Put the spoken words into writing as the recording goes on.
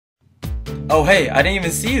Oh hey, I didn't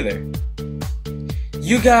even see you there.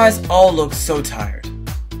 You guys all look so tired.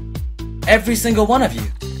 Every single one of you.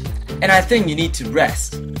 And I think you need to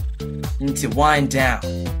rest. You need to wind down.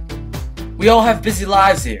 We all have busy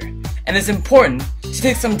lives here, and it's important to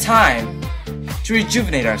take some time to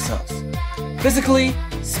rejuvenate ourselves. Physically,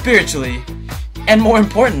 spiritually, and more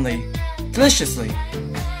importantly, deliciously.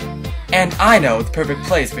 And I know the perfect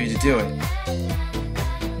place for you to do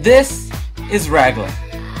it. This is Raglan.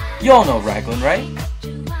 You all know Raglan, right?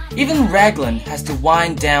 Even Raglan has to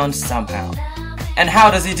wind down somehow. And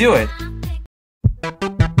how does he do it? I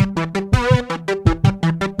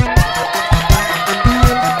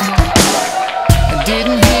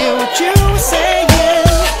didn't hear what you were saying.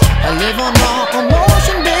 I live on raw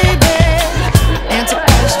emotion, baby. Answer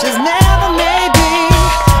questions never maybe.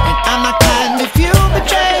 And I'm not kind if you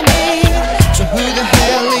betray me. So who the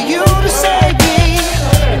hell are you to save me?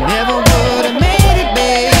 I never would have made it,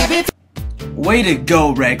 baby. Way to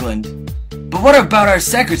go, Raglan. But what about our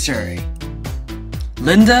secretary?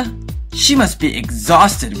 Linda? She must be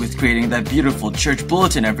exhausted with creating that beautiful church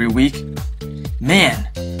bulletin every week. Man,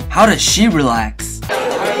 how does she relax?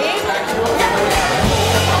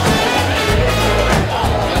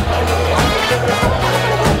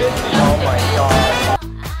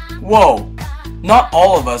 Whoa, not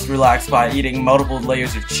all of us relax by eating multiple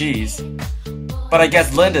layers of cheese. But I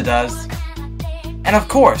guess Linda does. And of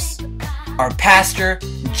course, our pastor,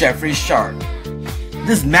 Jeffrey Sharp.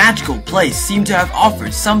 This magical place seemed to have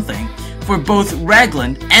offered something for both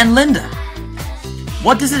Raglan and Linda.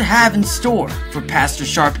 What does it have in store for Pastor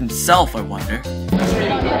Sharp himself, I wonder?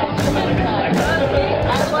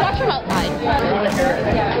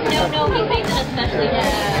 No, he makes it especially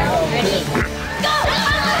ready.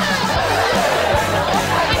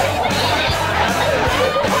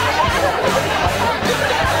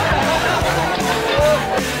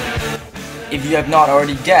 If you have not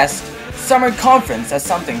already guessed, Summer Conference has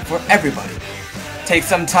something for everybody. Take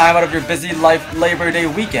some time out of your busy Labor Day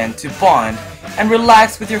weekend to bond and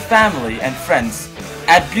relax with your family and friends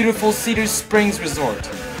at beautiful Cedar Springs Resort.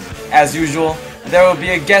 As usual, there will be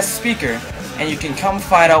a guest speaker and you can come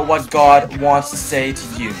find out what God wants to say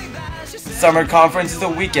to you. Summer Conference is a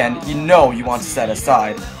weekend you know you want to set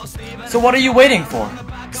aside. So what are you waiting for?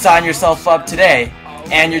 Sign yourself up today,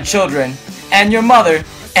 and your children, and your mother,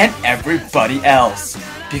 and everybody else.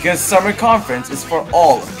 Because Summer Conference is for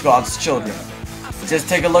all of God's children. Just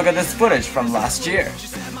take a look at this footage from last year.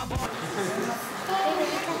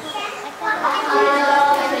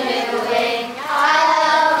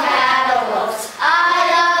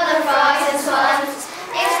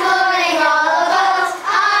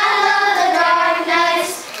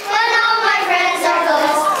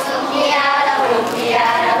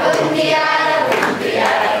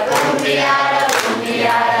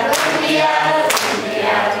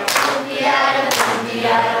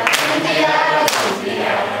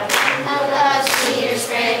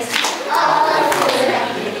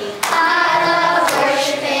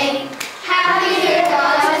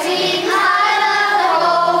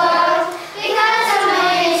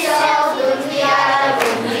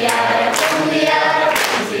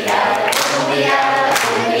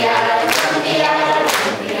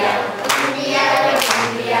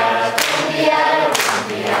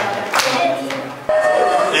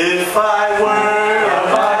 If I were a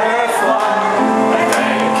butterfly, I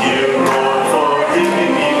thank you, Lord, for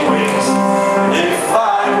giving me wings. If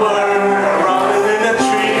I were a robin in a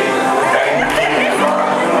tree, thank you,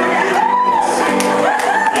 God, for giving me sing.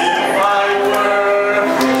 If I were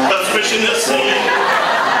a fish in the sea,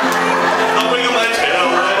 I'll bring up my tail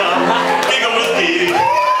and I'll pick up with me.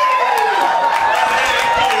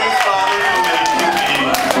 Thank you, Father, for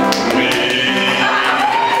making me.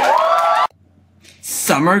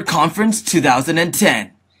 Summer Conference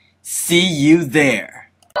 2010. See you there.